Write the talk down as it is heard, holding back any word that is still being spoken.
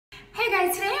Hey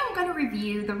guys, today I'm going to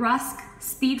review the Rusk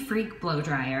Speed Freak blow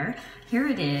dryer. Here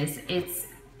it is.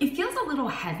 It feels a little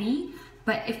heavy,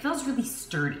 but it feels really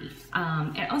sturdy.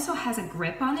 It also has a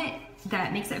grip on it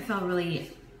that makes it feel really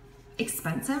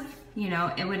expensive. You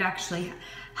know, it would actually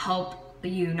help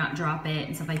you not drop it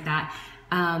and stuff like that.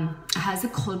 It has a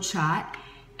cold shot.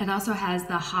 It also has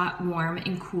the hot, warm,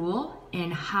 and cool,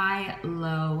 and high,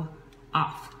 low,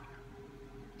 off.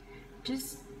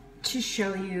 Just to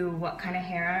show you what kind of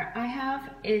hair I have,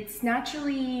 it's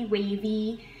naturally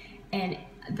wavy and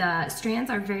the strands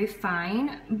are very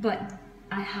fine, but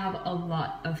I have a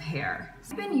lot of hair.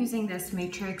 I've been using this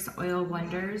Matrix Oil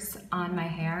Wonders on my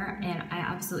hair and I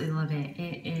absolutely love it.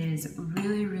 It is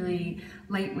really, really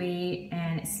lightweight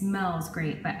and it smells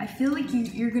great, but I feel like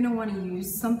you're gonna wanna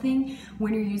use something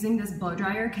when you're using this blow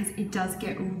dryer because it does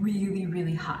get really,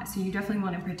 really hot. So you definitely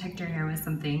wanna protect your hair with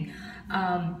something.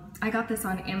 I got this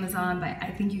on Amazon, but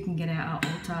I think you can get it at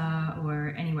Ulta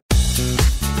or anywhere.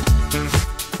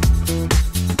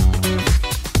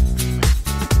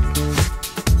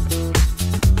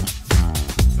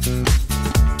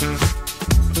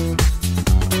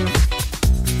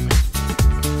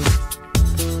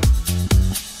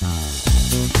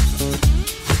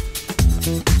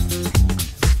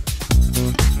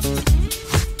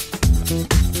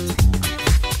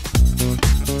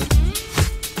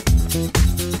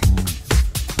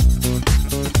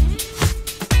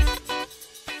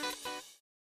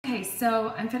 Okay,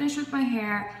 so I'm finished with my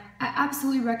hair. I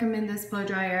absolutely recommend this blow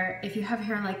dryer if you have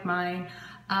hair like mine.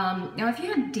 Now if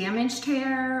you have damaged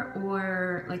hair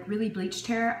or like really bleached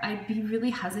hair, I'd be really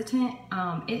hesitant.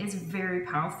 It is very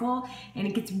powerful and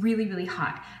it gets really, really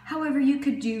hot. However, you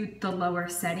could do the lower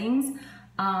settings.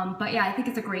 But yeah, I think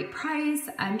it's a great price.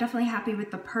 I'm definitely happy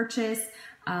with the purchase.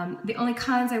 The only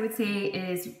cons I would say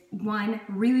is one,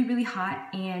 really, really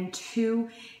hot, and two,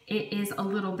 it is a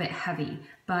little bit heavy.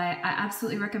 But I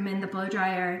absolutely recommend the blow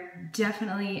dryer.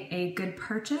 Definitely a good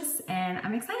purchase, and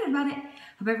I'm excited about it.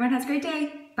 Hope everyone has a great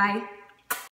day. Bye.